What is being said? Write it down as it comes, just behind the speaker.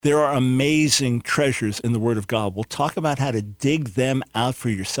There are amazing treasures in the Word of God. We'll talk about how to dig them out for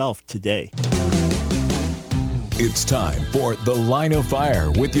yourself today. It's time for The Line of Fire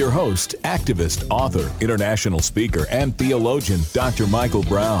with your host, activist, author, international speaker, and theologian, Dr. Michael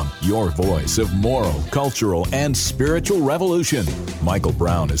Brown, your voice of moral, cultural, and spiritual revolution. Michael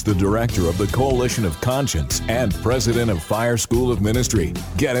Brown is the director of the Coalition of Conscience and president of Fire School of Ministry.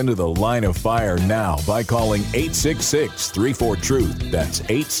 Get into The Line of Fire now by calling 866-34-TRUTH. That's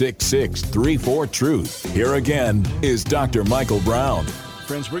 866-34-TRUTH. Here again is Dr. Michael Brown.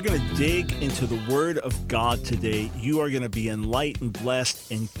 Friends, we're going to dig into the Word of God today. You are going to be enlightened, blessed,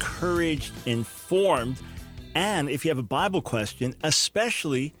 encouraged, informed. And if you have a Bible question,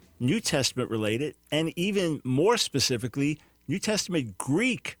 especially New Testament related, and even more specifically, New Testament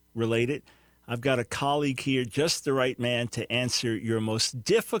Greek related, I've got a colleague here, just the right man to answer your most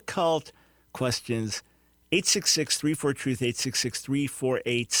difficult questions. 866-34-TRUTH,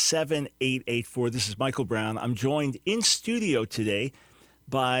 866-348-7884. This is Michael Brown. I'm joined in studio today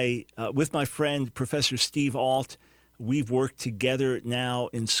with my friend, Professor Steve Alt. We've worked together now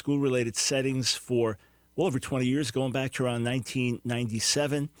in school-related settings for well over 20 years, going back to around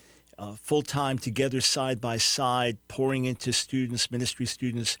 1997, full-time together, side by side, pouring into students, ministry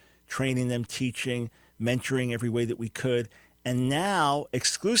students, training them, teaching, mentoring every way that we could, and now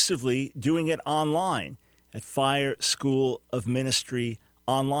exclusively doing it online at Fire School of Ministry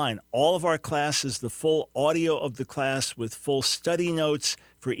online. All of our classes, the full audio of the class with full study notes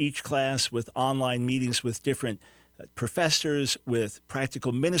for each class, with online meetings with different professors, with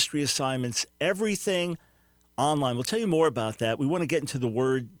practical ministry assignments, everything online. We'll tell you more about that. We want to get into the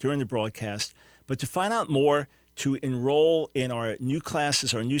Word during the broadcast, but to find out more, to enroll in our new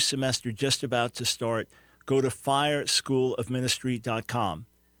classes, our new semester just about to start, go to fireschoolofministry.com.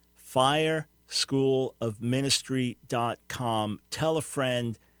 fireschoolofministry.com. Tell a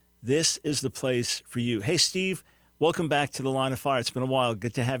friend, this is the place for you. Hey, Steve, welcome back to The Line of Fire. It's been a while.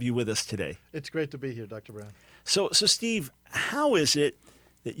 Good to have you with us today. It's great to be here, Dr. Brown. So Steve, how is it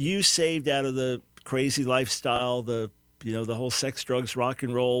that you saved out of the crazy lifestyle, the whole sex, drugs, rock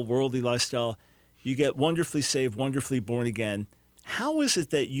and roll, worldly lifestyle? You get wonderfully saved, wonderfully born again. How is it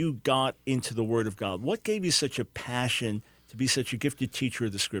that you got into the Word of God? What gave you such a passion to be such a gifted teacher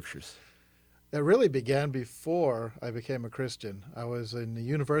of the Scriptures? It really began before I became a Christian. I was in the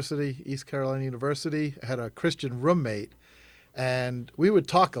university, East Carolina University. I had a Christian roommate, and we would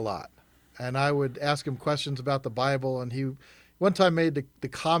talk a lot. And I would ask him questions about the Bible, and he one time made the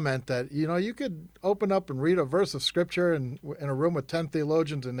comment that, you could open up and read a verse of Scripture in a room with 10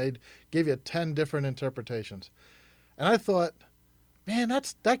 theologians, and they'd give you 10 different interpretations. And I thought, man,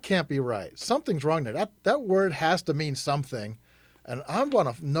 that can't be right. Something's wrong there. That word has to mean something, and I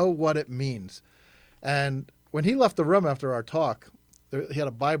want to know what it means. And when he left the room after our talk, he had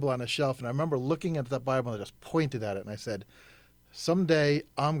a Bible on a shelf, and I remember looking at that Bible and I just pointed at it, and I said, someday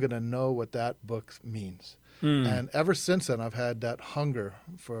I'm going to know what that book means. And ever since then, I've had that hunger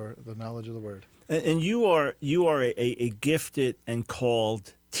for the knowledge of the Word. And you are a gifted and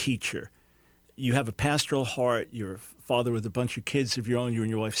called teacher. You have a pastoral heart. You're a father with a bunch of kids of your own. You and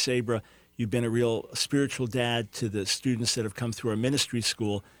your wife, Sabra. You've been a real spiritual dad to the students that have come through our ministry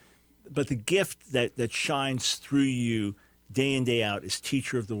school. But the gift that shines through you day in, day out is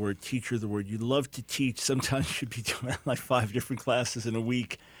teacher of the Word. You love to teach. Sometimes you'd be doing like 5 different classes in a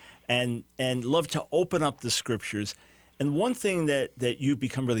week. And love to open up the Scriptures. And one thing that you've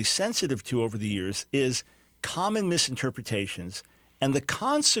become really sensitive to over the years is common misinterpretations and the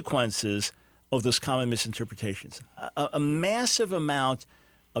consequences of those common misinterpretations. A massive amount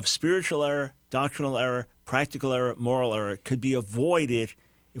of spiritual error, doctrinal error, practical error, moral error could be avoided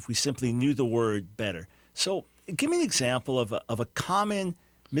if we simply knew the Word better. So give me an example of a common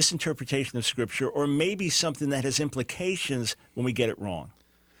misinterpretation of Scripture, or maybe something that has implications when we get it wrong.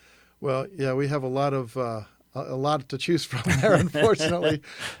 Well, yeah, we have a lot to choose from there, unfortunately.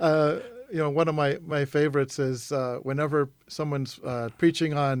 One of my favorites is whenever someone's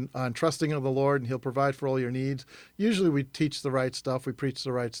preaching on trusting in the Lord and He'll provide for all your needs. Usually we teach the right stuff, we preach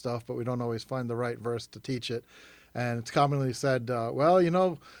the right stuff, but we don't always find the right verse to teach it. And it's commonly said,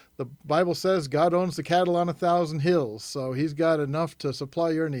 the Bible says God owns the cattle on 1,000 hills, so He's got enough to supply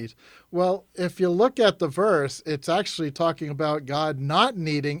your needs. Well, if you look at the verse, it's actually talking about God not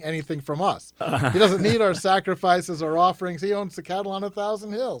needing anything from us. He doesn't need our sacrifices or offerings. He owns the cattle on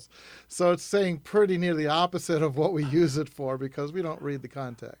 1,000 hills. So it's saying pretty near the opposite of what we use it for because we don't read the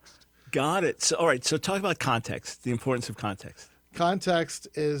context. Got it. So, all right, so talk about context, the importance of context. Context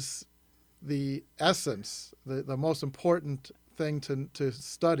is the essence, the most important thing to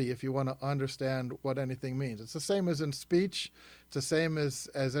study if you want to understand what anything means. It's the same as in speech. It's the same as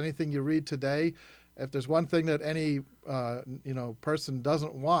anything you read today. If there's one thing that any person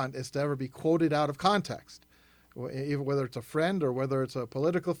doesn't want, is to ever be quoted out of context, even whether it's a friend or whether it's a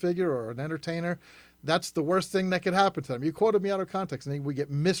political figure or an entertainer. That's the worst thing that could happen to them. You quoted me out of context, and we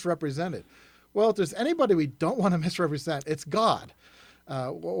get misrepresented. Well, if there's anybody we don't want to misrepresent, it's God,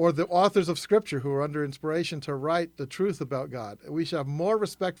 or the authors of Scripture who are under inspiration to write the truth about God. We should have more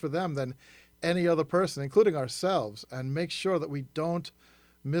respect for them than any other person, including ourselves, and make sure that we don't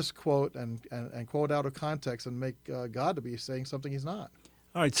misquote and quote out of context and make God to be saying something he's not.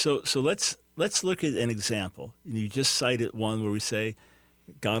 All right, so let's look at an example. You just cited one where we say,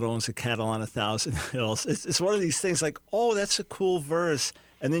 God owns a cattle on 1,000 hills. It's one of these things like, oh, that's a cool verse.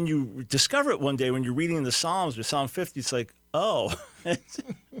 And then you discover it one day when you're reading the Psalms or Psalm 50. It's like, oh,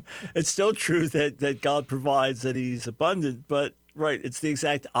 it's still true that God provides, that he's abundant. But, right, it's the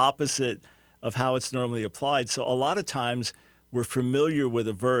exact opposite of how it's normally applied. So a lot of times we're familiar with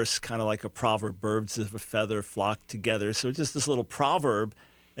a verse, kind of like a proverb, birds of a feather flock together. So just this little proverb,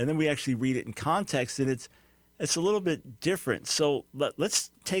 and then we actually read it in context, and it's a little bit different. So let's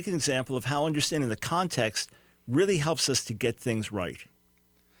take an example of how understanding the context really helps us to get things right.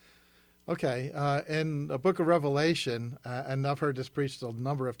 Okay. In the book of Revelation, and I've heard this preached a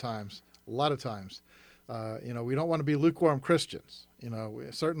number of times, a lot of times, we don't want to be lukewarm Christians. We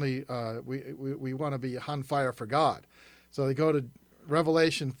want to be on fire for God. So they go to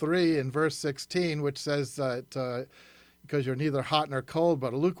Revelation 3 in verse 16, which says that because you're neither hot nor cold,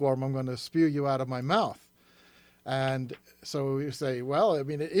 but lukewarm, I'm going to spew you out of my mouth. And so you say, well, I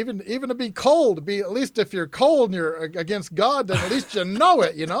mean, even to be cold, at least if you're cold and you're against God, then at least you know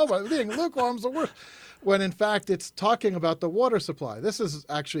it, but being lukewarm is the worst. When in fact it's talking about the water supply. This is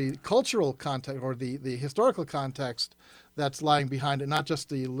actually cultural context, or the historical context that's lying behind it, not just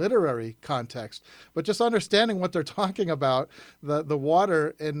the literary context, but just understanding what they're talking about. The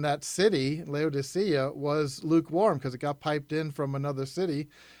water in that city, Laodicea, was lukewarm because it got piped in from another city,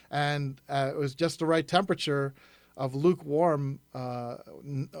 and it was just the right temperature of lukewarmness.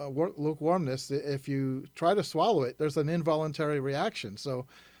 If you try to swallow it, there's an involuntary reaction. So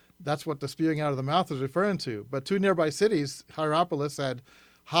that's what the spewing out of the mouth is referring to. But two nearby cities, Hierapolis had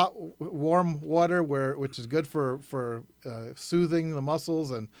hot, warm water, which is good for soothing the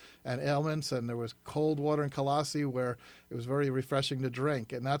muscles and ailments, and there was cold water in Colossae where it was very refreshing to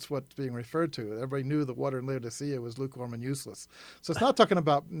drink, and that's what's being referred to. Everybody knew the water in Laodicea was lukewarm and useless. So it's not talking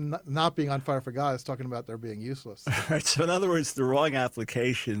about not being on fire for God, it's talking about their being useless. All right, so in other words, the wrong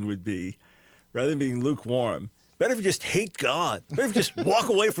application would be, rather than being lukewarm, better if you just hate God. Better if you just walk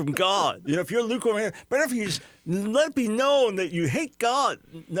away from God. If you're lukewarm, better if you just let it be known that you hate God.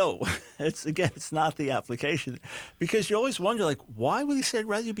 No, it's not the application. Because you always wonder, like, why would he say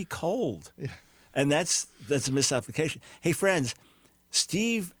rather you be cold? Yeah. And that's a misapplication. Hey, friends,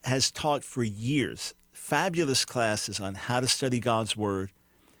 Steve has taught for years fabulous classes on how to study God's Word,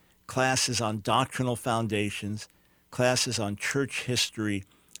 classes on doctrinal foundations, classes on church history,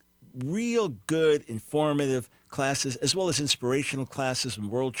 real good, informative classes, as well as inspirational classes and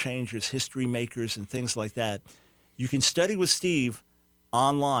world changers, history makers, and things like that. You can study with Steve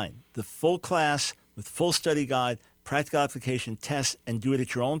online, the full class with full study guide, practical application tests, and do it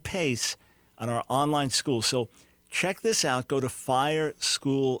at your own pace on our online school. So check this out. Go to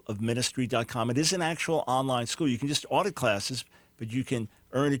fireschoolofministry.com. It is an actual online school. You can just audit classes, but you can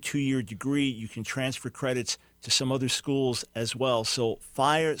earn a 2-year degree. You can transfer credits to some other schools as well. So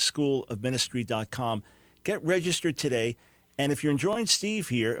fireschoolofministry.com. Get registered today. And if you're enjoying Steve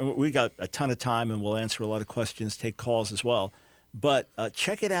here, and we got a ton of time and we'll answer a lot of questions, take calls as well. But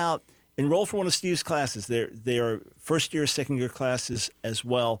check it out. Enroll for one of Steve's classes. They are first-year, second-year classes as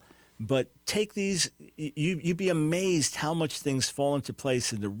well. But take these. You'd be amazed how much things fall into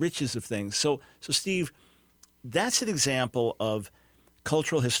place and the riches of things. So Steve, that's an example of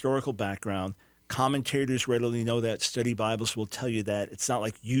cultural, historical background. Commentators readily know that. Study Bibles will tell you that. It's not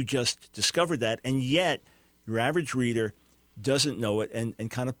like you just discovered that, and yet your average reader doesn't know it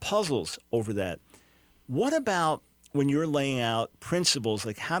and kind of puzzles over that. What about when you're laying out principles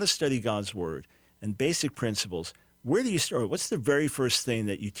like how to study God's Word and basic principles? Where do you start? What's the very first thing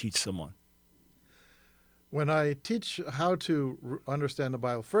that you teach someone? When I teach how to understand the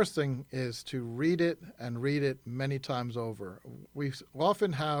Bible, first thing is to read it and read it many times over. We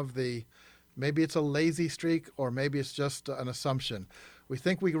often have maybe it's a lazy streak or maybe it's just an assumption. We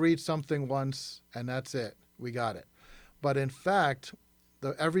think we read something once and that's it. We got it. But in fact,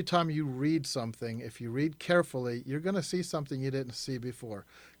 every time you read something, if you read carefully, you're going to see something you didn't see before.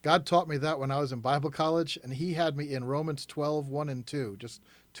 God taught me that when I was in Bible college, and he had me in Romans 12, 1 and 2, just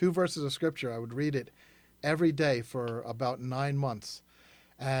 2 verses of Scripture. I would read it every day for about 9 months.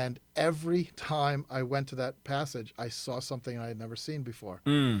 And every time I went to that passage, I saw something I had never seen before.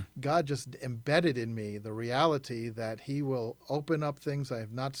 God just embedded in me the reality that he will open up things I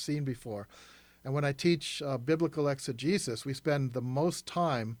have not seen before. And when I teach biblical exegesis, we spend the most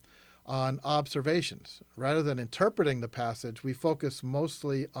time on observations. Rather than interpreting the passage, we focus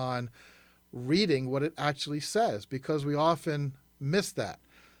mostly on reading what it actually says, because we often miss that.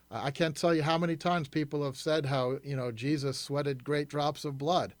 I can't tell you how many times people have said how, Jesus sweated great drops of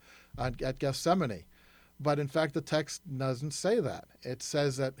blood at Gethsemane. But in fact, the text doesn't say that. It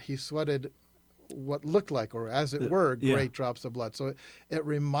says that he sweated what looked like, or as it were, great drops of blood. So it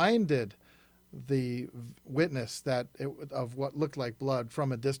reminded the witness of what looked like blood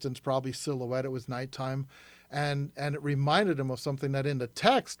from a distance, probably silhouette. It was nighttime. And it reminded him of something that in the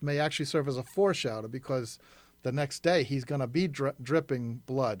text may actually serve as a foreshadow, because the next day he's going to be dripping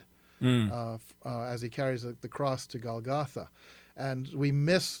blood as he carries the cross to Golgotha. And we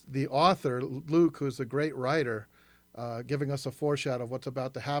miss the author, Luke, who's a great writer, giving us a foreshadow of what's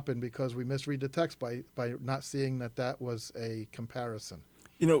about to happen, because we misread the text by not seeing that was a comparison.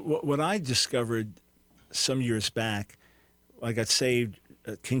 What I discovered some years back, I got saved,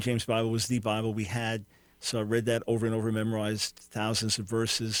 King James Bible was the Bible we had, so I read that over and over, memorized thousands of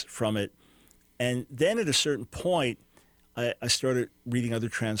verses from it. And then at a certain point, I started reading other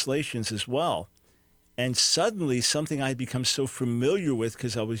translations as well. And suddenly something I had become so familiar with,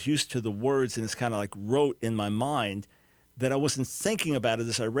 because I was used to the words and it's kind of like rote in my mind, that I wasn't thinking about it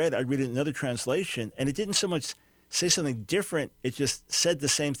as I read. I'd read it in another translation, and it didn't so much say something different. It just said the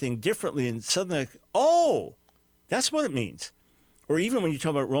same thing differently, and suddenly like, oh, that's what it means. Or even when you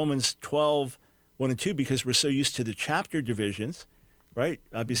talk about Romans 12, 1 and 2, because we're so used to the chapter divisions, right?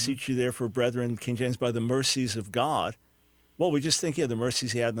 I beseech you therefore, brethren, King James, by the mercies of God. Well, we just think, the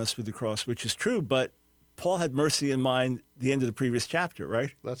mercies he had on us through the cross, which is true, but Paul had mercy in mind the end of the previous chapter,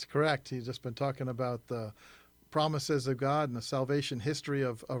 right? That's correct. He's just been talking about the promises of God and the salvation history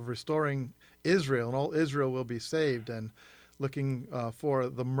of restoring Israel, and all Israel will be saved, and looking for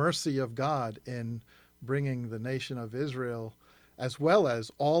the mercy of God in bringing the nation of Israel, as well as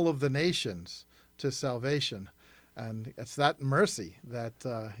all of the nations, to salvation. And it's that mercy that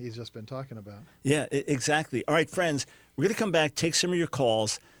he's just been talking about. Yeah, exactly. All right, friends, we're going to come back, take some of your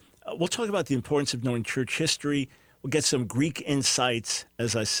calls. We'll talk about the importance of knowing church history. We'll get some Greek insights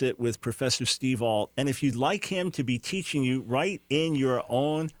as I sit with Professor Steve Alt. And if you'd like him to be teaching you right in your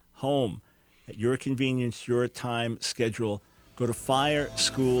own home, at your convenience, your time schedule, go to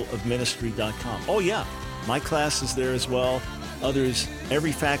fireschoolofministry.com. Oh, yeah, my class is there as well. Others,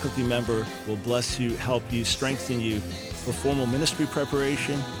 every faculty member will bless you, help you, strengthen you for formal ministry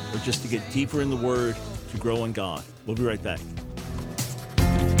preparation or just to get deeper in the Word to grow in God. We'll be right back.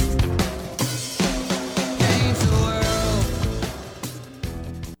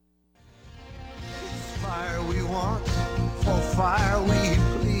 Fire we want, for fire we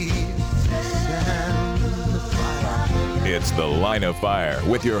please. Send the fire. It's The Line of Fire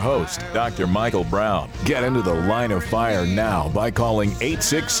with your host, Dr. Michael Brown. Get into the Line of Fire now by calling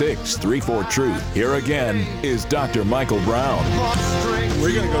 866-34-TRUTH. Here again is Dr. Michael Brown.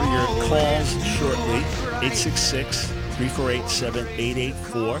 We're going to go to your calls shortly,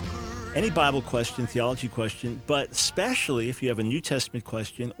 866-348-7884. Any Bible question, theology question, but especially if you have a New Testament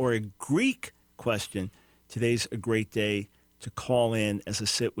question or a Greek question, today's a great day to call in as I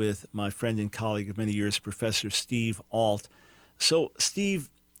sit with my friend and colleague of many years, Professor Steve Alt. So, Steve,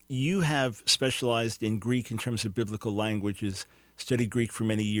 you have specialized in Greek in terms of biblical languages, studied Greek for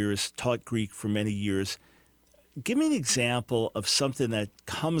many years, taught Greek for many years. Give me an example of something that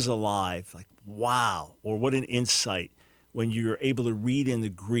comes alive, like, wow, or what an insight when you're able to read in the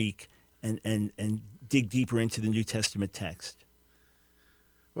Greek and dig deeper into the New Testament text.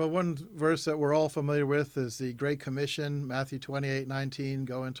 Well, one verse that we're all familiar with is the Great Commission, Matthew 28:19,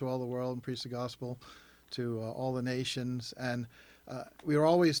 go into all the world and preach the gospel to all the nations. And we are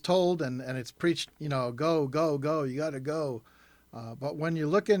always told, and it's preached, go, go, go, you got to go. But when you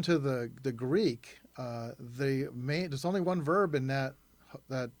look into the Greek, there's only one verb in that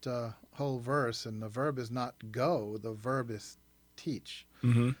whole verse, and the verb is not go, the verb is teach,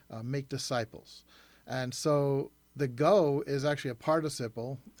 make disciples. And so the go is actually a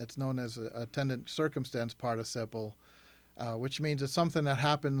participle. It's known as an attendant circumstance participle, which means it's something that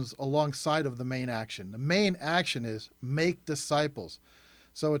happens alongside of the main action. The main action is make disciples.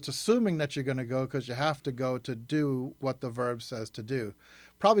 So it's assuming that you're going to go because you have to go to do what the verb says to do.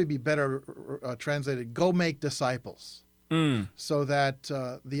 Probably be better translated, go make disciples. So that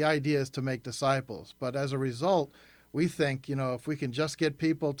the idea is to make disciples. But as a result, we think, if we can just get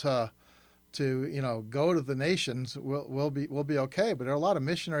people to go to the nations, we'll be okay. But there are a lot of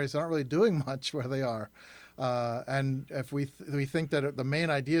missionaries that aren't really doing much where they are. And if we think that the main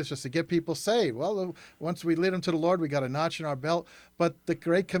idea is just to get people saved, well, once we lead them to the Lord, we got a notch in our belt. But the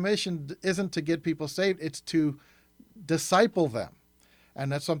Great Commission isn't to get people saved; it's to disciple them. And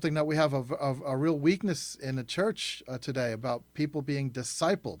that's something that we have a real weakness in the church today, about people being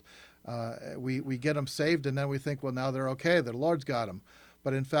discipled. We get them saved, and then we think, well, now they're okay. The Lord's got them.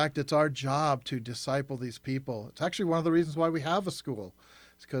 But in fact, it's our job to disciple these people. It's actually one of the reasons why we have a school.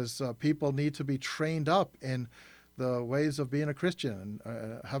 It's because people need to be trained up in the ways of being a Christian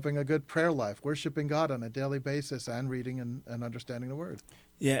and having a good prayer life, worshiping God on a daily basis, and reading and understanding the Word.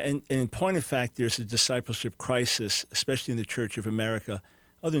 Yeah, and in point of fact, there's a discipleship crisis, especially in the Church of America,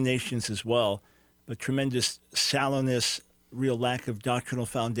 other nations as well, but tremendous shallowness, real lack of doctrinal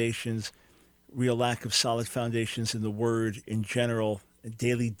foundations, real lack of solid foundations in the Word in general,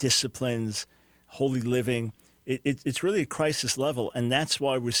 daily disciplines, holy living. It's really a crisis level, and that's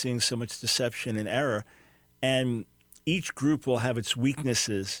why we're seeing so much deception and error. And each group will have its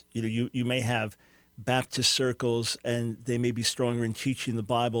weaknesses. You may have Baptist circles, and they may be stronger in teaching the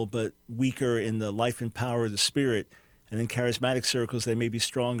Bible, but weaker in the life and power of the Spirit. And in charismatic circles, they may be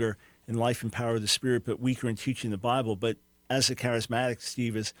stronger in life and power of the Spirit, but weaker in teaching the Bible. But as a charismatic,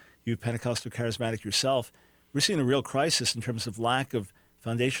 Steve, as you Pentecostal charismatic yourself, we're seeing a real crisis in terms of lack of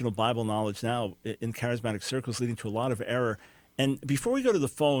foundational Bible knowledge now in charismatic circles, leading to a lot of error. And before we go to the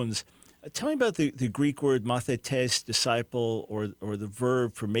phones, tell me about the Greek word mathetes, disciple, or the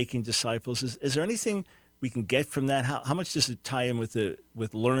verb for making disciples. Is there anything we can get from that? How much does it tie in with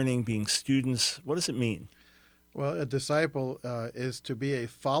learning, being students? What does it mean? Well, a disciple is to be a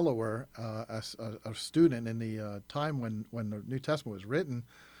follower, a student. In the time when the New Testament was written,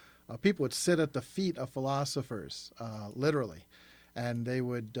 people would sit at the feet of philosophers, literally, and they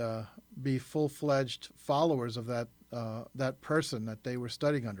would be full-fledged followers of that person that they were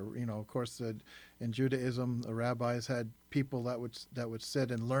studying under. Of course, in Judaism, the rabbis had people that would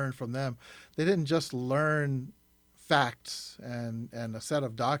sit and learn from them. They didn't just learn facts and a set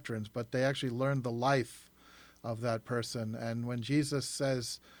of doctrines, but they actually learned the life of that person. And when Jesus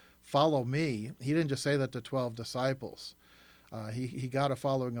says, "Follow me," he didn't just say that to 12 disciples. He got a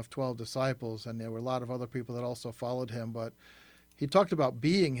following of 12 disciples, and there were a lot of other people that also followed him. But he talked about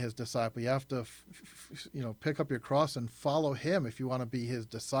being his disciple. You have to, pick up your cross and follow him if you want to be his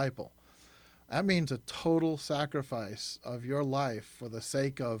disciple. That means a total sacrifice of your life for the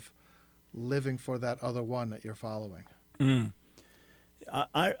sake of living for that other one that you're following.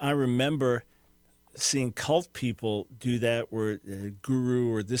 I remember seeing cult people do that, where a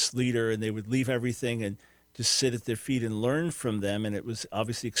guru or this leader, and they would leave everything and just sit at their feet and learn from them. And it was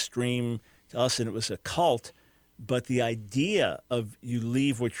obviously extreme to us, and it was a cult. But the idea of you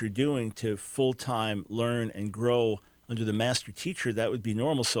leave what you're doing to full-time learn and grow under the master teacher, that would be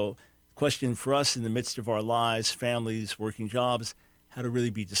normal. So question for us in the midst of our lives, families, working jobs, how to really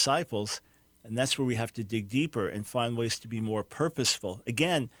be disciples. And that's where we have to dig deeper and find ways to be more purposeful.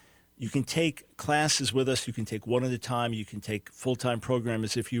 Again, you can take classes with us. You can take one at a time. You can take full-time program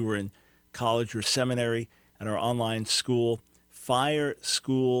as if you were in college or seminary at our online school,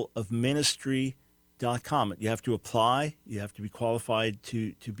 fireschoolofministry.com. You have to apply. You have to be qualified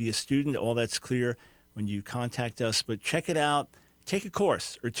to be a student. All that's clear when you contact us. But check it out. Take a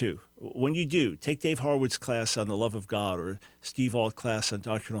course or two. When you do, take Dave Harwood's class on the love of God, or Steve Ault's class on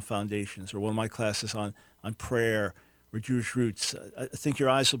doctrinal foundations, or one of my classes on prayer or Jewish roots. I think your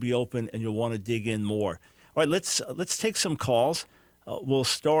eyes will be open and you'll want to dig in more. All right, let's take some calls. We'll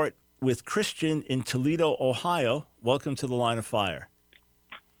start with Christian in Toledo, Ohio. Welcome to the Line of Fire.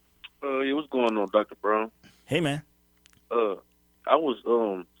 Yeah, what's going on, Dr. Brown? Hey, man. I was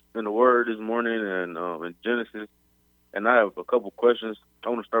in the Word this morning and in Genesis, and I have a couple questions. I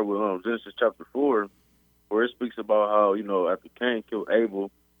want to start with Genesis chapter 4, where it speaks about how, after Cain killed Abel,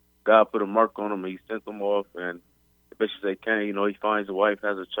 God put a mark on him and he sent him off, and basically say Cain, he finds a wife,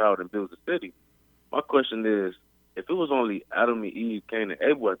 has a child, and builds a city. My question is, if it was only Adam and Eve, Cain and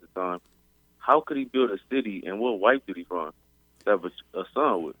Abel at the time, how could he build a city, and what wife did he find to have a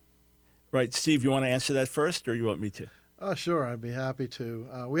son with? Right. Steve, you want to answer that first, or you want me to? Sure, I'd be happy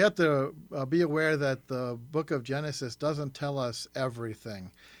to. We have to be aware that the book of Genesis doesn't tell us everything.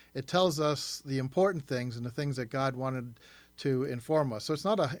 It tells us the important things and the things that God wanted to inform us. So it's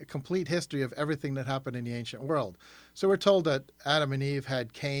not a complete history of everything that happened in the ancient world. So we're told that Adam and Eve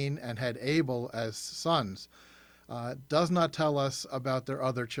had Cain and had Abel as sons. Does not tell us about their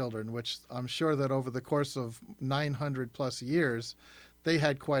other children, which I'm sure that over the course of 900 plus years, they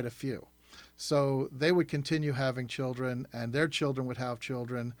had quite a few. So they would continue having children, and their children would have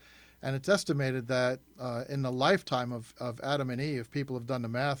children. And it's estimated that in the lifetime of Adam and Eve, people have done the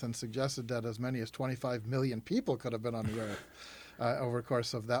math and suggested that as many as 25 million people could have been on the earth over the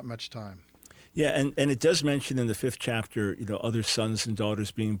course of that much time. Yeah, and it does mention in the 5th chapter, other sons and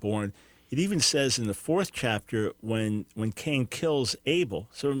daughters being born. It even says in the 4th chapter when Cain kills Abel.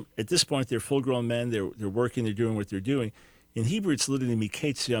 So at this point, they're full-grown men. They're working. They're doing what they're doing. In Hebrew, it's literally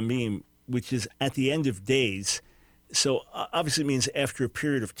miketz yamim, which is at the end of days. So obviously it means after a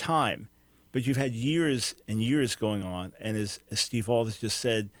period of time. But you've had years and years going on. And as Steve Aldous just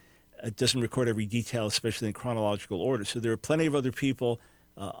said, it doesn't record every detail, especially in chronological order. So there are plenty of other people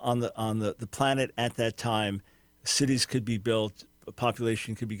on the planet at that time. Cities could be built. A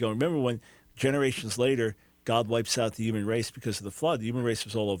population could be going. Remember when generations later, God wipes out the human race because of the flood. The human race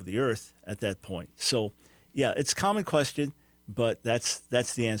was all over the earth at that point. So, yeah, it's a common question, but that's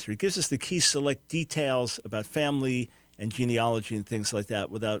the answer. It gives us the key select details about family and genealogy and things like that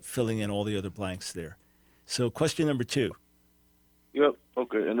without filling in all the other blanks there. So question number 2. Yep.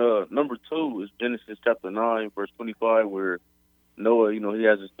 Okay. And number 2 is Genesis chapter 9, verse 25, where Noah, he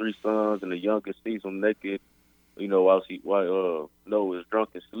has his 3 sons, and the youngest sees him naked, while Noah is drunk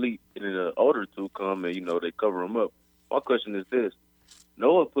and sleep, and then the older 2 come and, they cover him up. My question is this.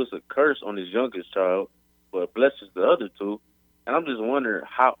 Noah puts a curse on his youngest child, but blesses the other 2. And I'm just wondering,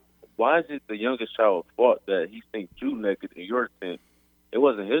 why is it the youngest child's fault that he seen you naked in your tent? It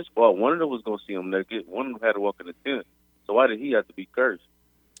wasn't his fault. One of them was going to see him naked. One of them had to walk in the tent. So why did he have to be cursed?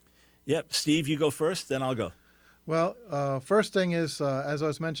 Yep. Steve, you go first, then I'll go. Well, first thing is, as I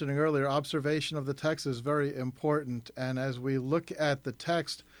was mentioning earlier, observation of the text is very important. And as we look at the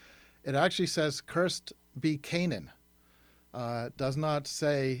text, it actually says, cursed be Canaan. It does not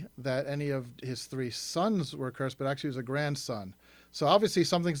say that any of his 3 sons were cursed, but actually it was a grandson. So obviously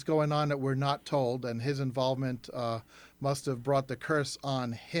something's going on that we're not told, and his involvement must have brought the curse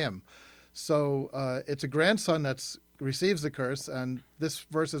on him. So it's a grandson that receives the curse, and this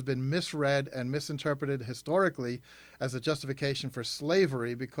verse has been misread and misinterpreted historically as a justification for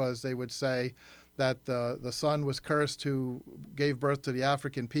slavery, because they would say that the son was cursed who gave birth to the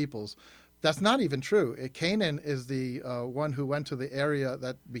African peoples. That's not even true. Canaan is the one who went to the area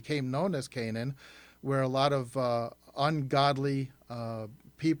that became known as Canaan, where a lot of ungodly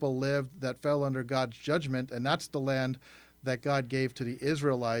people lived that fell under God's judgment, and that's the land that God gave to the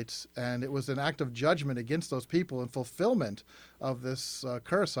Israelites, and it was an act of judgment against those people in fulfillment of this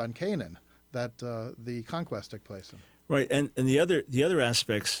curse on Canaan that the conquest took place in. Right, and the other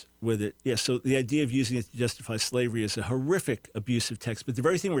aspects with it, yeah, so the idea of using it to justify slavery is a horrific abuse of text, but the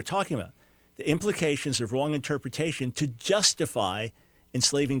very thing we're talking about, the implications of wrong interpretation to justify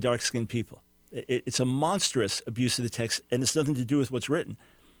enslaving dark-skinned people. It's a monstrous abuse of the text, and it's nothing to do with what's written.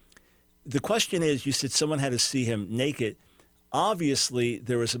 The question is, you said someone had to see him naked. Obviously,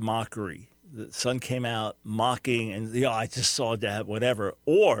 there was a mockery. The son came out mocking, and I just saw that, whatever.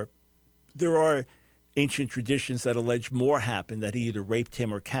 Or there are ancient traditions that allege more happened, that he either raped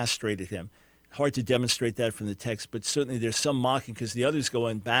him or castrated him. Hard to demonstrate that from the text, but certainly there's some mocking because the others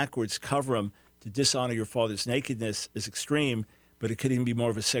going backwards, cover him, to dishonor your father's nakedness is extreme, but it could even be more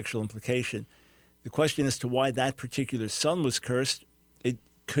of a sexual implication. The question as to why that particular son was cursed, it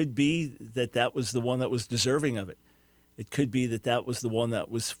could be that that was the one that was deserving of it. It could be that that was the one that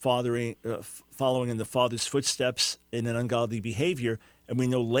was following in the father's footsteps in an ungodly behavior. And we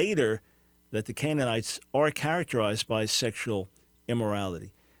know later that the Canaanites are characterized by sexual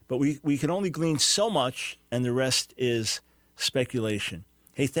immorality. But we can only glean so much, and the rest is speculation.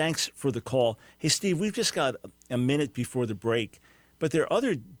 Hey, thanks for the call. Hey, Steve, we've just got a minute before the break, but there are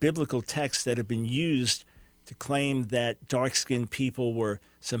other biblical texts that have been used to claim that dark-skinned people were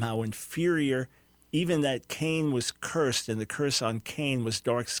somehow inferior, even that Cain was cursed and the curse on Cain was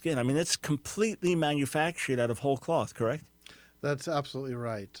dark skin. I mean, that's completely manufactured out of whole cloth, correct? That's absolutely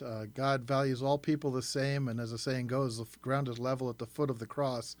right. God values all people the same, and as the saying goes, the ground is level at the foot of the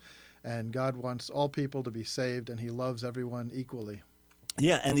cross, and God wants all people to be saved, and he loves everyone equally.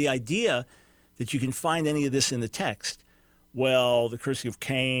 Yeah, and the idea that you can find any of this in the text, well, the cursing of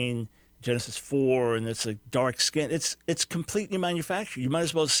Cain, Genesis 4, and it's like dark skin, it's completely manufactured. You might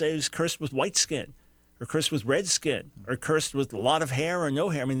as well say he's cursed with white skin, or cursed with red skin, or cursed with a lot of hair or no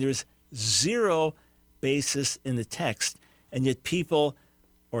hair. I mean, there's zero basis in the text, and yet people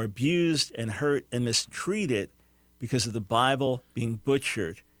are abused and hurt and mistreated because of the Bible being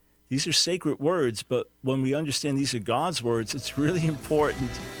butchered. These are sacred words, but when we understand these are God's words, it's really important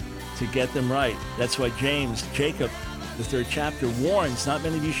to get them right. That's why Jacob, the 3rd chapter, warns not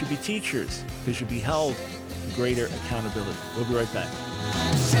many of you should be teachers because you'll be held to greater accountability. We'll be right back.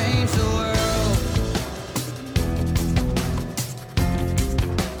 Change the world.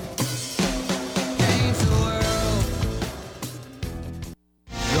 Change the world.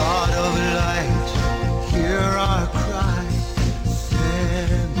 God of light, hear our cry.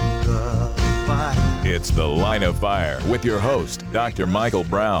 Send the fire. It's The Line of Fire with your host, Dr. Michael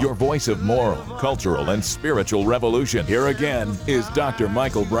Brown, your voice of moral, cultural, and spiritual revolution. Here again is Dr.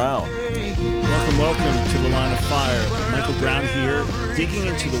 Michael Brown. Welcome to The Line of Fire. Michael Brown here, digging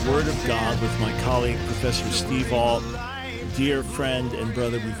into the Word of God with my colleague, Professor Steve Ault, dear friend and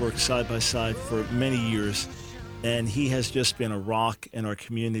brother. We've worked side by side for many years, and he has just been a rock in our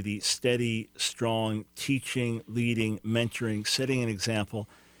community, steady, strong, teaching, leading, mentoring, setting an example.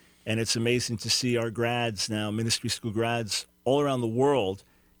 And it's amazing to see our grads now, ministry school grads, all around the world,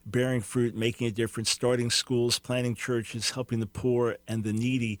 bearing fruit, making a difference, starting schools, planting churches, helping the poor and the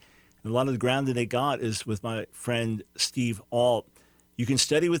needy. And a lot of the grounding they got is with my friend Steve Ault. You can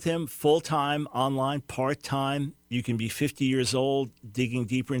study with him full-time, online, part-time. You can be 50 years old, digging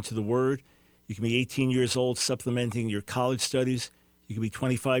deeper into the Word. You can be 18 years old, supplementing your college studies. You can be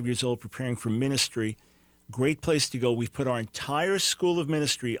 25 years old, preparing for ministry. Great place to go. We've put our entire School of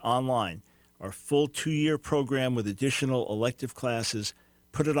Ministry online, our full 2-year program with additional elective classes.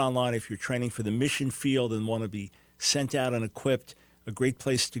 Put it online if you're training for the mission field and want to be sent out and equipped. A great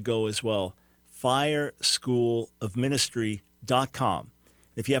place to go as well. fireschoolofministry.com.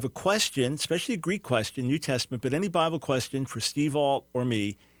 If you have a question, especially a Greek question, New Testament, but any Bible question for Steve Ault or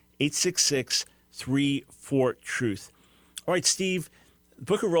me, 866-34-TRUTH. All right, Steve, the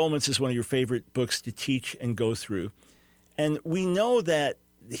book of Romans is one of your favorite books to teach and go through. And we know that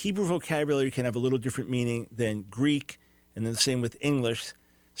the Hebrew vocabulary can have a little different meaning than Greek, and then the same with English.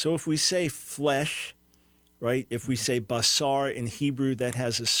 So if we say flesh, right, if we say basar in Hebrew, that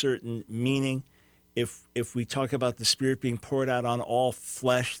has a certain meaning. If we talk about the Spirit being poured out on all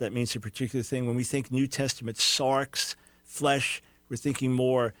flesh, that means a particular thing. When we think New Testament, sarx, flesh, we're thinking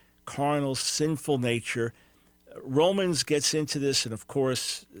more carnal, sinful nature. Romans gets into this, and of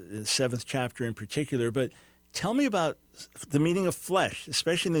course, the 7th chapter in particular, but tell me about the meaning of flesh,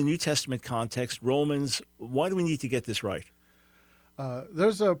 especially in the New Testament context. Romans, why do we need to get this right?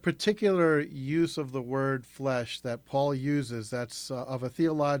 There's a particular use of the word flesh that Paul uses that's of a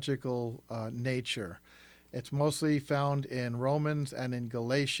theological nature. It's mostly found in Romans and in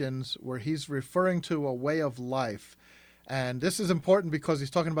Galatians, where he's referring to a way of life. And this is important because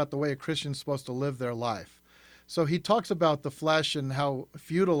he's talking about the way a Christian's supposed to live their life. So he talks about the flesh and how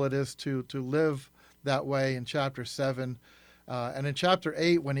futile it is to live that way in chapter 7. And in chapter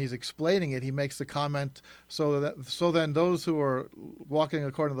 8, when he's explaining it, he makes the comment, so then those who are walking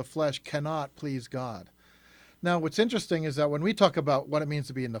according to the flesh cannot please God. Now, what's interesting is that when we talk about what it means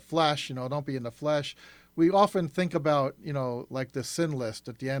to be in the flesh, don't be in the flesh, we often think about, like the sin list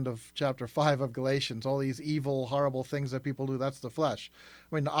at the end of chapter 5 of Galatians, all these evil, horrible things that people do, that's the flesh.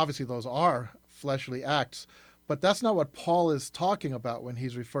 I mean, obviously those are fleshly acts, but that's not what Paul is talking about when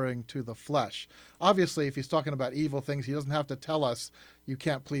he's referring to the flesh. Obviously, if he's talking about evil things, he doesn't have to tell us you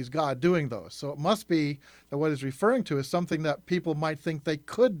can't please God doing those. So it must be that what he's referring to is something that people might think they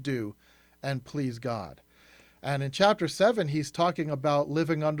could do and please God. And in chapter 7, he's talking about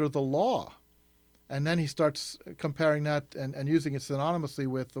living under the law. And then he starts comparing that and using it synonymously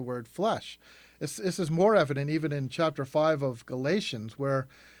with the word flesh. This is more evident even in chapter 5 of Galatians, where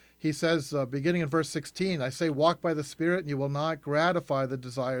he says, beginning in verse 16, I say, walk by the Spirit, and you will not gratify the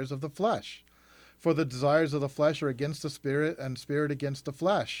desires of the flesh. For the desires of the flesh are against the Spirit, and Spirit against the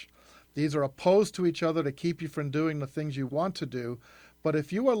flesh. These are opposed to each other to keep you from doing the things you want to do. But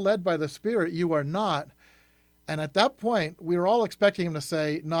if you are led by the Spirit, you are not. And at that point, we were all expecting him to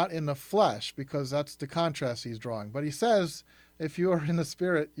say, not in the flesh, because that's the contrast he's drawing. But he says, if you are in the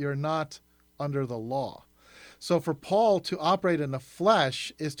Spirit, you're not under the law. So for Paul, to operate in the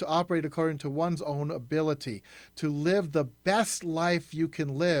flesh is to operate according to one's own ability, to live the best life you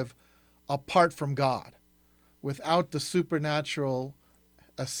can live apart from God, without the supernatural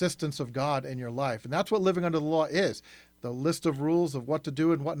assistance of God in your life. And that's what living under the law is, the list of rules of what to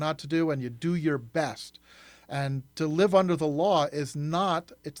do and what not to do, and you do your best. And to live under the law it's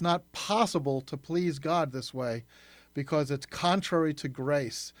not possible to please God this way, because it's contrary to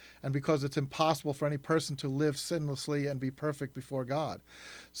grace and because it's impossible for any person to live sinlessly and be perfect before God.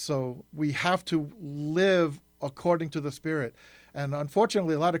 So we have to live according to the Spirit. And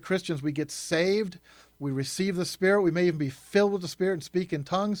unfortunately, a lot of Christians, we get saved, we receive the Spirit. We may even be filled with the Spirit and speak in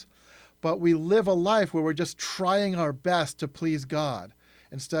tongues, but we live a life where we're just trying our best to please God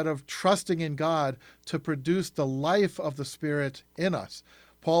instead of trusting in God to produce the life of the Spirit in us.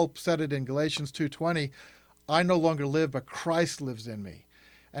 Paul said it in Galatians 2:20, I no longer live, but Christ lives in me.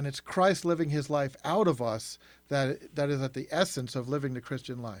 And it's Christ living his life out of us that is at the essence of living the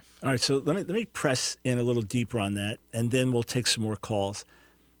Christian life. All right, so let me press in a little deeper on that, and then we'll take some more calls.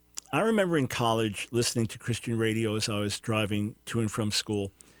 I remember in college listening to Christian radio as I was driving to and from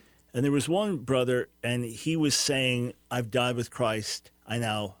school, and there was one brother, and he was saying, I've died with Christ.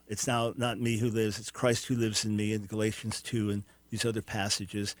 It's now not me who lives, it's Christ who lives in me, in Galatians 2 and these other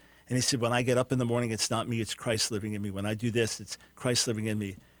passages. And he said, when I get up in the morning, it's not me, it's Christ living in me. When I do this, it's Christ living in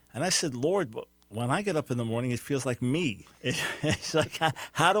me. And I said, Lord, when I get up in the morning, it feels like me. It's like,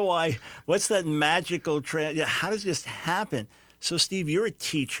 what's that magical, how does this happen? So, Steve, you're a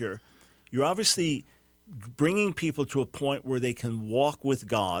teacher. You're obviously bringing people to a point where they can walk with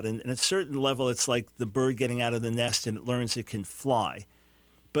God. And at a certain level, it's like the bird getting out of the nest and it learns it can fly.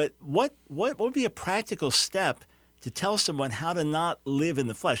 But what would be a practical step to tell someone how to not live in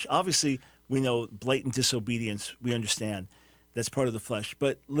the flesh? Obviously, we know blatant disobedience, we understand. That's part of the flesh.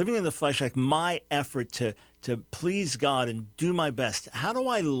 But living in the flesh, like my effort to please God and do my best, how do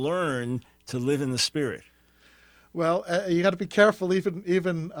I learn to live in the Spirit? Well, you got to be careful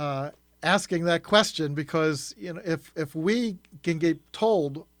even asking that question, because if we can get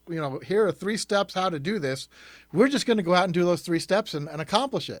told, here are 3 steps how to do this, we're just going to go out and do those 3 steps and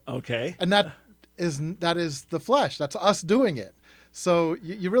accomplish it. Okay. And that is the flesh. That's us doing it. So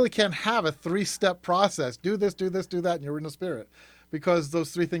you really can't have a 3-step process. Do this, do this, do that, and you're in the Spirit. Because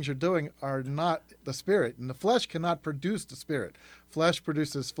those 3 things you're doing are not the Spirit. And the flesh cannot produce the Spirit. Flesh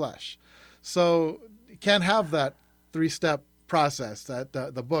produces flesh. So you can't have that 3-step process, that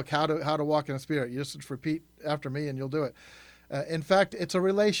the book, How to Walk in the Spirit. You just repeat after me and you'll do it. In fact, it's a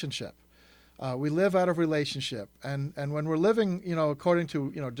relationship. We live out of relationship, and when we're living, according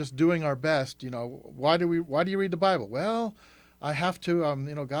to just doing our best, why do you read the Bible? Well, I have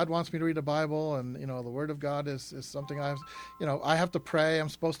to. God wants me to read the Bible, and the Word of God is something I have to pray. I'm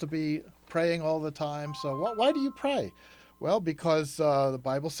supposed to be praying all the time. So why do you pray? Well, because the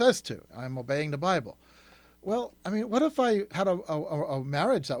Bible says to. I'm obeying the Bible. Well, what if I had a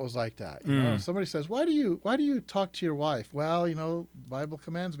marriage that was like that? Somebody says, why do you talk to your wife? Well, the Bible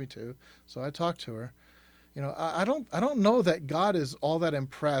commands me to, so I talk to her. I don't know that God is all that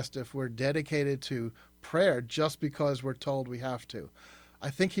impressed if we're dedicated to prayer just because we're told we have to.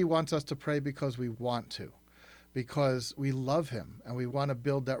 I think he wants us to pray because we want to, because we love him and we want to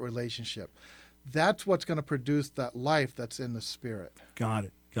build that relationship. That's what's going to produce that life that's in the Spirit. Got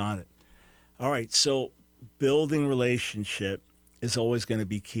it. All right, so building relationship is always going to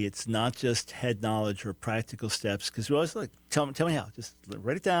be key. It's not just head knowledge or practical steps, because we always tell me how. Just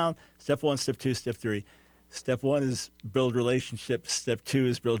write it down. Step 1, step 2, step 3. Step 1 is build relationship. Step 2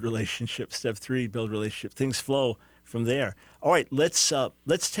 is build relationship. Step 3, build relationship. Things flow from there. All right, let's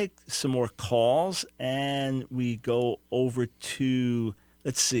take some more calls, and we go over to,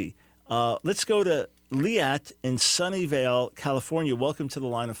 let's go to Liat in Sunnyvale, California. Welcome to the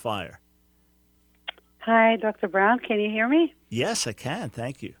Line of Fire. Hi, Dr. Brown. Can you hear me? Yes, I can.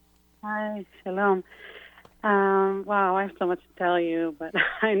 Thank you. Hi, shalom. Wow, I have so much to tell you, but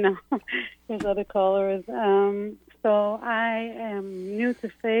I know there's other callers. So I am new to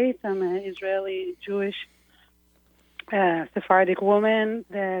faith. I'm an Israeli Jewish Sephardic woman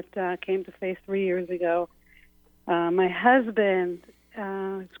that came to faith 3 years ago. My husband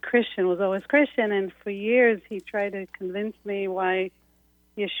is Christian, was always Christian, and for years he tried to convince me why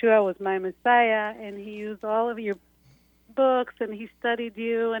Yeshua was my Messiah, and he used all of your books, and he studied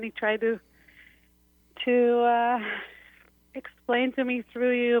you, and he tried to explain to me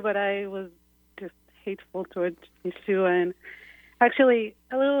through you, but I was just hateful towards Yeshua. And actually,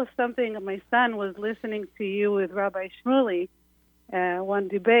 a little something, my son was listening to you with Rabbi Shmuley, one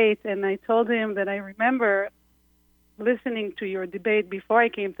debate, and I told him that I remember listening to your debate before I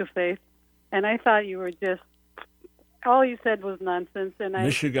came to faith, and I thought you were just, all you said was nonsense. And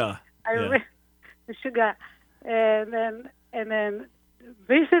Mishiga. Mishiga. And then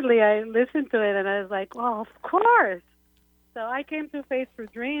recently I listened to it, and I was like, well, of course. So I came to faith through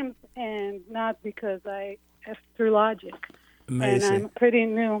dreams, and not because through logic. Amazing. And I'm pretty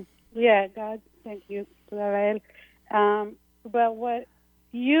new. Yeah, God, thank you, Israel. But what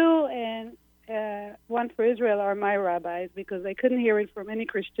you and One for Israel are my rabbis, because I couldn't hear it from any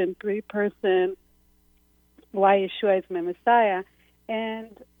Christian person why Yeshua is my Messiah. And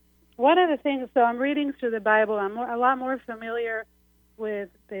one of the things, so I'm reading through the Bible, I'm a lot more familiar with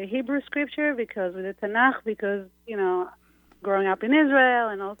the Hebrew scripture, because with the Tanakh, because, growing up in Israel,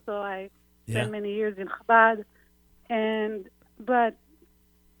 and also I spent many years in Chabad.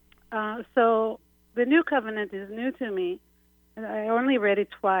 So the New Covenant is new to me. I only read it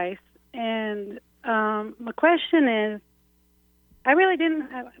twice. And my question is,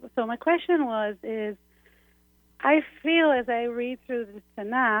 my question is, I feel as I read through the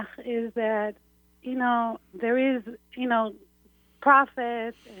Tanakh is that, there is,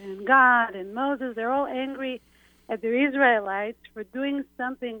 prophets and God and Moses, they're all angry at the Israelites for doing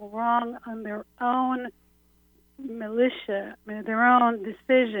something wrong on their own militia, their own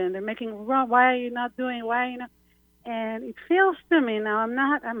decision. They're making wrong. Why are you not doing? Why are you not? And it feels to me now.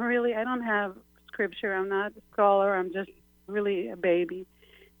 I don't have scripture. I'm not a scholar. I'm just really a baby.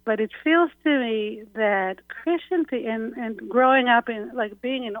 But it feels to me that Christian and growing up in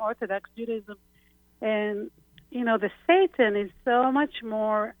being in Orthodox Judaism, and the Satan is so much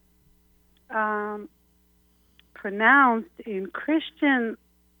more pronounced in Christian.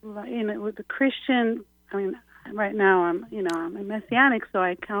 With the Christian. Right now I'm a Messianic, so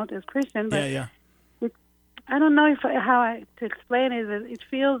I count as Christian. But I don't know to explain it. It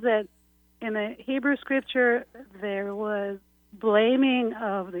feels that in the Hebrew scripture there was blaming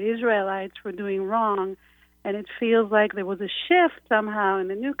of the Israelites for doing wrong, and it feels like there was a shift somehow in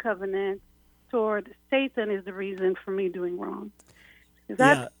the New Covenant toward Satan is the reason for me doing wrong. Is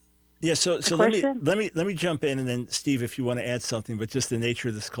that So let me jump in, and then Steve, if you want to add something, but just the nature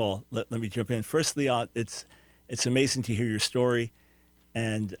of this call, let me jump in. First, Liat, it's amazing to hear your story,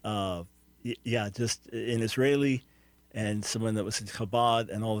 and just an Israeli and someone that was in Chabad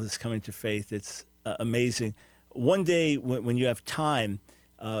and all of this coming to faith. It's amazing. One day when you have time,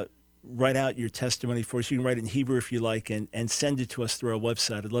 write out your testimony for us. You can write it in Hebrew if you like, and send it to us through our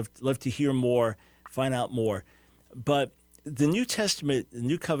website. I'd love to hear more, find out more. But the New Testament, the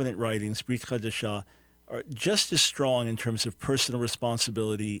New Covenant writings, Brit Chadashah, are just as strong in terms of personal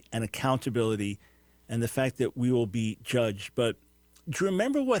responsibility and accountability and the fact that we will be judged. But do you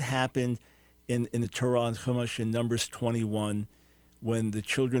remember what happened in the Torah and Chumash in Numbers 21 when the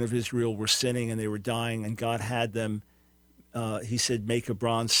children of Israel were sinning and they were dying, and God had them, he said, make a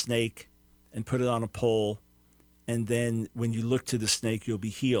bronze snake and put it on a pole, and then when you look to the snake, you'll be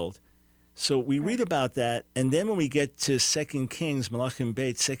healed. So we read about that, and then when we get to 2 Kings, Malachim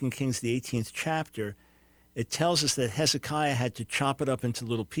Beit, 2 Kings, the 18th chapter, it tells us that Hezekiah had to chop it up into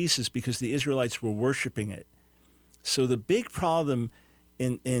little pieces because the Israelites were worshiping it. So the big problem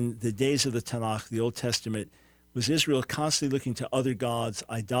in the days of the Tanakh, the Old Testament, was Israel constantly looking to other gods,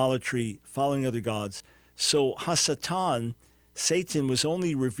 idolatry, following other gods. So Hasatan, Satan, was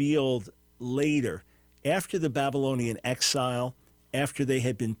only revealed later, after the Babylonian exile, after they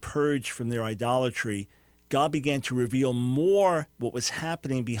had been purged from their idolatry. God began to reveal more what was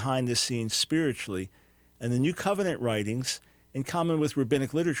happening behind the scenes spiritually. And the New Covenant writings, in common with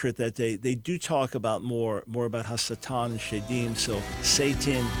rabbinic literature at that day, they do talk about more about Hasatan and Shedim, so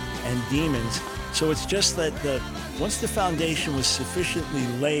Satan and demons. So it's just that once the foundation was sufficiently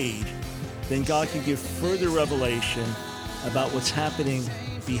laid, then God could give further revelation about what's happening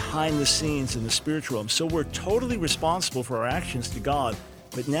behind the scenes in the spiritual realm. So we're totally responsible for our actions to God,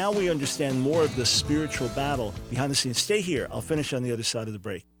 but now we understand more of the spiritual battle behind the scenes. Stay here. I'll finish on the other side of the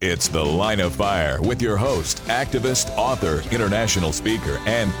break. It's The Line of Fire with your host, activist, author, international speaker,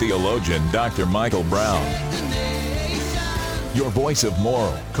 and theologian, Dr. Michael Brown. Your voice of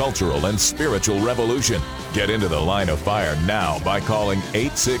moral, cultural, and spiritual revolution. Get into The Line of Fire now by calling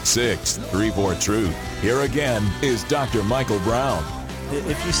 866-34-TRUTH. Here again is Dr. Michael Brown.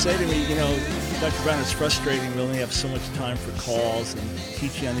 If you say to me, Dr. Brown, it's frustrating. We only have so much time for calls and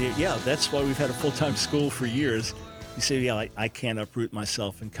teaching on the air. Yeah, that's why we've had a full-time school for years. You say, I can't uproot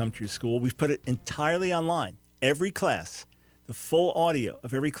myself and come to your school. We've put it entirely online. Every class, the full audio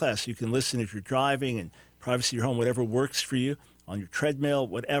of every class. You can listen if you're driving and privacy of your home, whatever works for you, on your treadmill,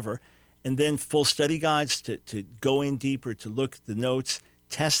 whatever. And then full study guides to go in deeper, to look at the notes,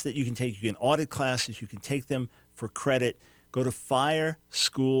 tests that you can take. You can audit classes. You can take them for credit. Go to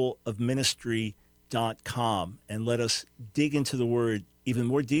fireschoolofministry.com and let us dig into the Word even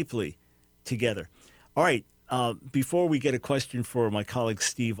more deeply together. All right, before we get a question for my colleague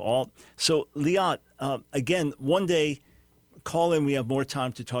Steve Alt. So, Liat, again, one day, call in. We have more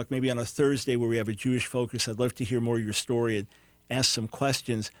time to talk, maybe on a Thursday where we have a Jewish focus. I'd love to hear more of your story and ask some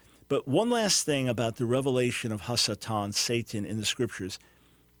questions. But one last thing about the revelation of Hasatan, Satan, in the Scriptures.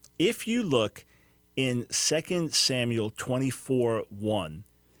 If you look in 2 Samuel 24:1,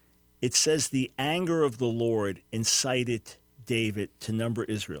 it says the anger of the Lord incited David to number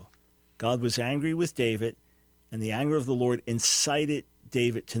Israel. God was angry with David, and the anger of the Lord incited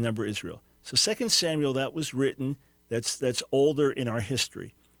David to number Israel. So 2 Samuel, that was written, that's older in our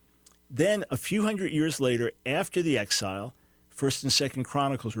history. Then a few hundred years later, after the exile, 1st and 2nd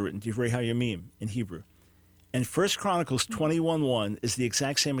Chronicles were written, Divrei HaYamim in Hebrew. And 1 Chronicles 21:1 is the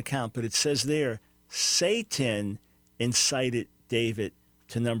exact same account, but it says there, Satan incited David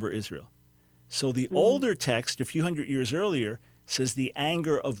to number Israel. So the older text, a few hundred years earlier, says the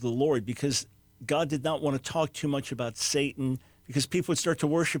anger of the Lord, because God did not want to talk too much about Satan, because people would start to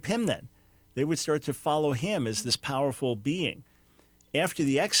worship him then. They would start to follow him as this powerful being. After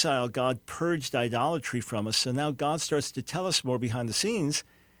the exile, God purged idolatry from us, so now God starts to tell us more behind the scenes.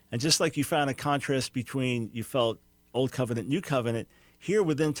 And just like you found a contrast between, you felt Old Covenant, New Covenant, here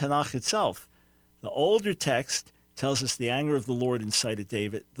within Tanakh itself, the older text tells us the anger of the Lord incited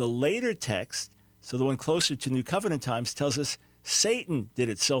David. The later text, so the one closer to New Covenant times, tells us Satan did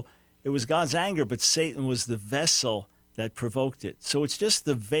it. So it was God's anger, but Satan was the vessel that provoked it. So it's just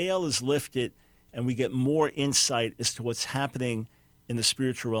the veil is lifted, and we get more insight as to what's happening in the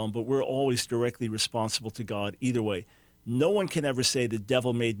spiritual realm, but we're always directly responsible to God either way. No one can ever say the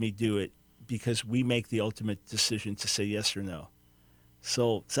devil made me do it, because we make the ultimate decision to say yes or no.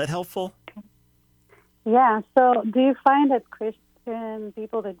 So is that helpful? Yeah. So do you find that Christian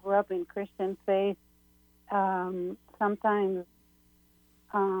people that grew up in Christian faith sometimes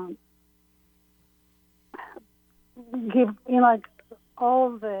give, like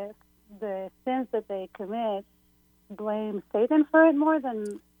all the sins that they commit, blame Satan for it more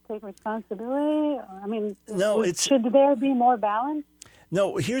than take responsibility? I mean, no, should there be more balance?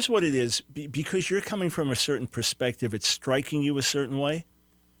 No, here's what it is. Because you're coming from a certain perspective, it's striking you a certain way,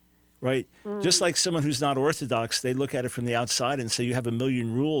 right? Just like someone who's not Orthodox, they look at it from the outside and say, you have a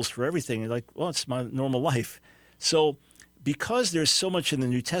million rules for everything. You're like, well, it's my normal life. So because there's so much in the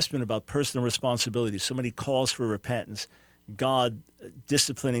New Testament about personal responsibility, so many calls for repentance, God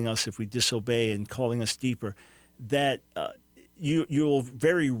disciplining us if we disobey and calling us deeper, that you'll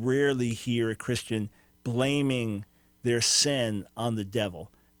very rarely hear a Christian blaming their sin on the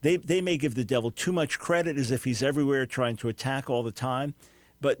devil. They may give the devil too much credit as if he's everywhere trying to attack all the time.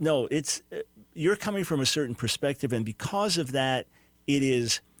 But no, you're coming from a certain perspective, and because of that, it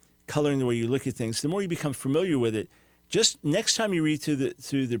is coloring the way you look at things. The more you become familiar with it, just next time you read through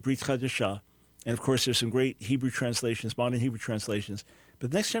the Brit Chadashah, and of course there's some great Hebrew translations, modern Hebrew translations,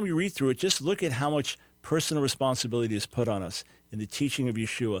 but next time you read through it, just look at how much personal responsibility is put on us in the teaching of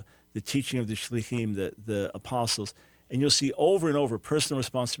Yeshua, the teaching of the Shlichim, the apostles, and you'll see over and over personal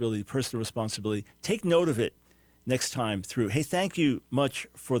responsibility. Take note of it next time through. Hey, thank you much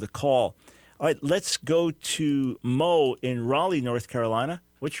for the call. All right, let's go to Mo in Raleigh, North Carolina.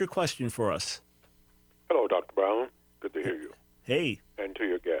 What's your question for us? Hello, Dr. Brown. Good to hear you. Hey. And to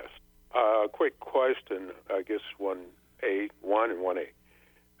your guest. Quick question, I guess 1 and 1A.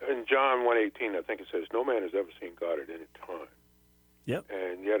 In John 1:18, I think it says, no man has ever seen God at any time. Yep.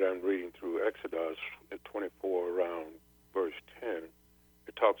 And yet I'm reading through Exodus at 24 around verse 10.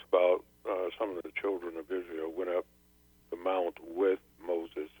 It talks about some of the children of Israel went up the mount with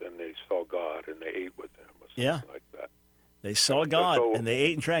Moses, and they saw God, and they ate with him, or something like that. They saw God, and they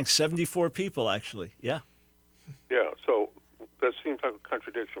ate and drank. 74 people, actually. Yeah. Yeah, so that seems like a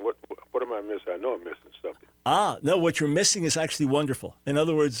contradiction. What am I missing? I know I'm missing something. No, what you're missing is actually wonderful. In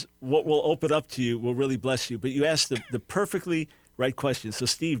other words, what will open up to you will really bless you. But you asked the perfectly right question. So,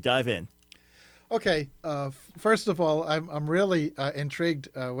 Steve, dive in. Okay. First of all, I'm really intrigued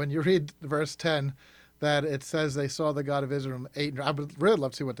when you read verse 10 that it says they saw the God of Israel and ate. I would really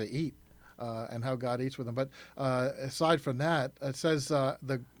love to see what they eat and how God eats with them. But aside from that, it says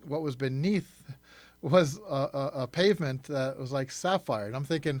what was beneath was a pavement that was like sapphire. And I'm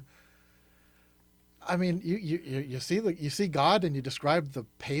thinking, I mean, you see God and you describe the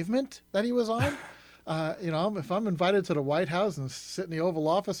pavement that he was on. If I'm invited to the White House and sit in the Oval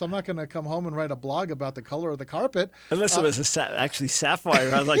Office, I'm not going to come home and write a blog about the color of the carpet. Unless it was actually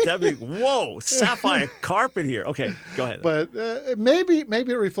sapphire. I was like, that'd be, whoa, sapphire carpet here. Okay, go ahead. But maybe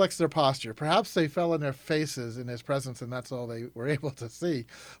it reflects their posture. Perhaps they fell on their faces in his presence, and that's all they were able to see.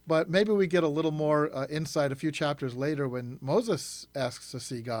 But maybe we get a little more insight a few chapters later when Moses asks to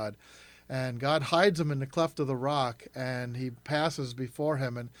see God. And God hides him in the cleft of the rock, and he passes before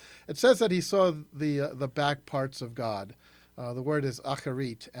him. And it says that he saw the back parts of God. The word is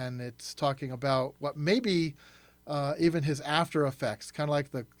acharit, and it's talking about what maybe even his after effects, kind of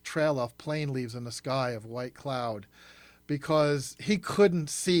like the trail of plane leaves in the sky of white cloud, because he couldn't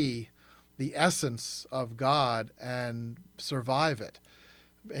see the essence of God and survive it.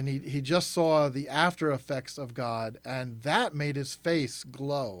 And he just saw the after effects of God, and that made his face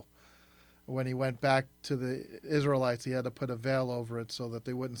glow. when he went back to the Israelites, he had to put a veil over it so that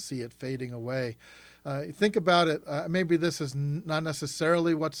they wouldn't see it fading away. Think about it. Maybe this is not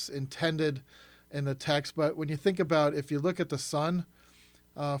necessarily what's intended in the text, but when you think about, if you look at the sun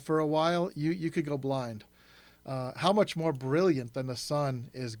for a while, you could go blind. How much more brilliant than the sun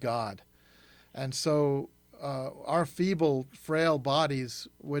is God? And so our feeble, frail bodies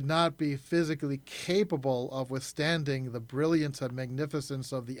would not be physically capable of withstanding the brilliance and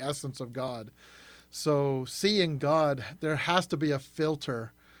magnificence of the essence of God. So seeing God, there has to be a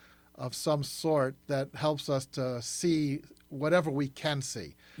filter of some sort that helps us to see whatever we can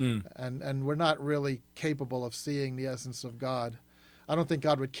see. And we're not really capable of seeing the essence of God. I don't think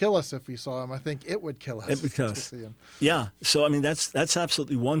God would kill us if we saw him. I think it would kill us to see him. Yeah. So, I mean, that's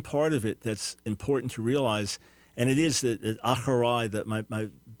absolutely one part of it that's important to realize. And it is that Acharai, that my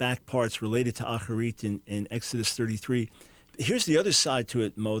back part's related to Acharit in Exodus 33. Here's the other side to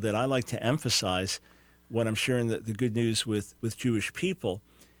it, Mo, that I like to emphasize when I'm sharing the good news with Jewish people,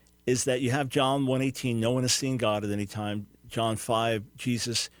 is that you have John 1:18, no one has seen God at any time. John 5,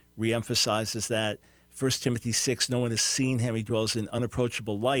 Jesus reemphasizes that. 1 Timothy 6, no one has seen him. He dwells in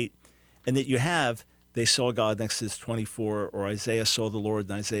unapproachable light. And that you have, they saw God in Exodus 24, or Isaiah saw the Lord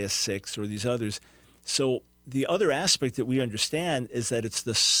in Isaiah 6, or these others. So the other aspect that we understand is that it's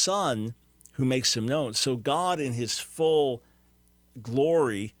the Son who makes him known. So God in his full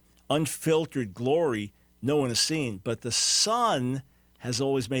glory, unfiltered glory, no one has seen. But the Son has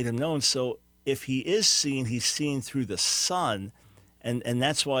always made him known. So if he is seen, he's seen through the Son. And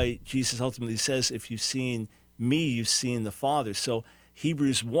that's why Jesus ultimately says, if you've seen me, you've seen the Father. So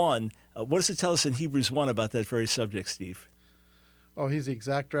Hebrews 1, what does it tell us in Hebrews 1 about that very subject, Steve? Oh, he's the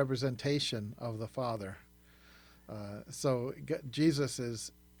exact representation of the Father. So Jesus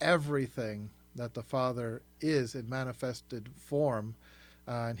is everything that the Father is in manifested form,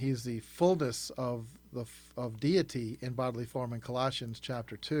 and he's the fullness of deity in bodily form in Colossians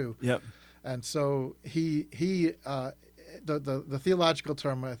chapter 2. Yep. And so the theological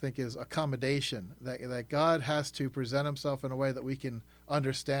term, I think, is accommodation, that God has to present himself in a way that we can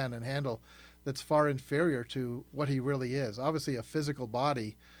understand and handle, that's far inferior to what he really is. Obviously, a physical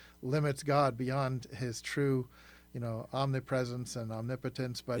body limits God beyond his true, omnipresence and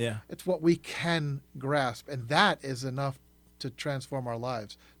omnipotence, but it's what we can grasp, and that is enough to transform our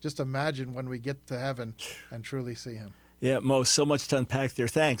lives. Just imagine when we get to heaven and truly see him. Yeah, Mo, so much to unpack there.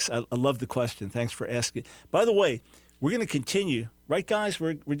 Thanks. I love the question. Thanks for asking. By the way, we're going to continue, right, guys?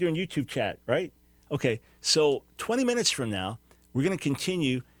 We're doing YouTube chat, right? Okay, so 20 minutes from now, we're going to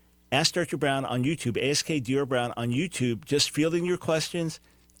continue Ask Dr. Brown on YouTube, ASK Dr. Brown on YouTube, just fielding your questions,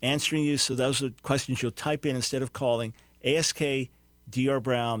 answering you. So those are questions you'll type in instead of calling. ASK Dr.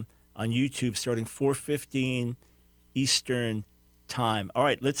 Brown on YouTube starting 4:15 Eastern Time. All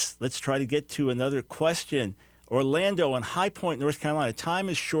right, let's try to get to another question. Orlando in High Point, North Carolina. Time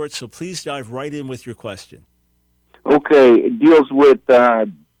is short, so please dive right in with your question. Okay, it deals with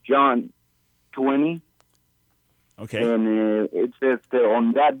John 20. Okay. And it says that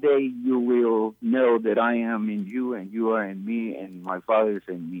on that day you will know that I am in you and you are in me and my Father is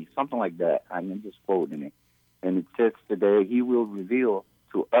in me. Something like that. I'm just quoting it. And it says today he will reveal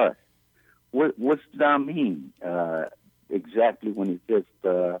to us. What's that mean exactly when it says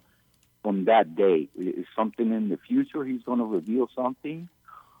on that day? Is something in the future he's going to reveal something?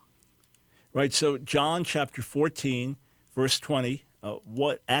 Right, so John chapter 14, verse 20,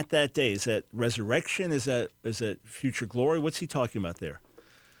 what at that day, is that resurrection? Is that future glory? What's he talking about there?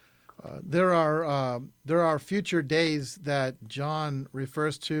 There are future days that John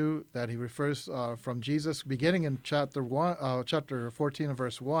refers to, that he refers from Jesus, beginning in chapter 14 and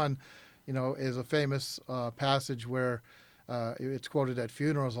verse 1, is a famous passage where it's quoted at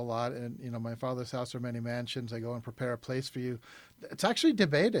funerals a lot. And, my Father's house are many mansions. I go and prepare a place for you. It's actually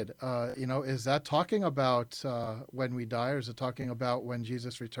debated. Is that talking about when we die, or is it talking about when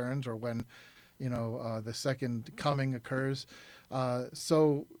Jesus returns, or when, the second coming occurs?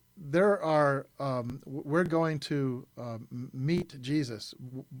 So there are, we're going to meet Jesus,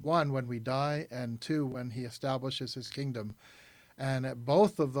 one, when we die, and two, when he establishes his kingdom. And at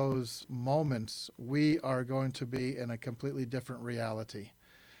both of those moments, we are going to be in a completely different reality.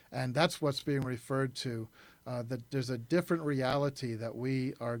 And that's what's being referred to, that there's a different reality that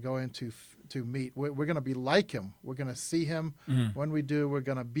we are going to meet. We're going to be like him. We're going to see him. Mm-hmm. When we do, we're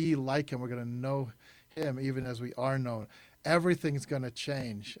going to be like him. We're going to know him even as we are known. Everything's going to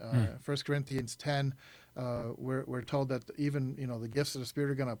change. 1 Corinthians 10 we're told that even the gifts of the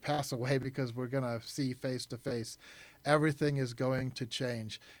Spirit are going to pass away because we're going to see face to face. Everything is going to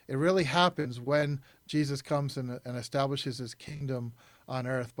change. It really happens when Jesus comes and establishes His kingdom on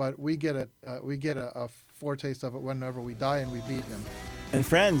earth. But we get a foretaste of it whenever we die and we beat Him. And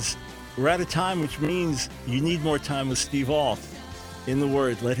friends, we're out of time, which means you need more time with Steve Ault in the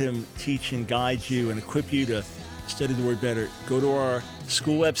Word. Let him teach and guide you and equip you to study the Word better. Go to our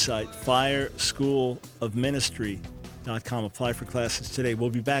school website, fireschoolofministry.com. Apply for classes today. We'll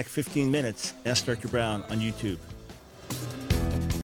be back 15 minutes. Ask Dr. Brown on YouTube.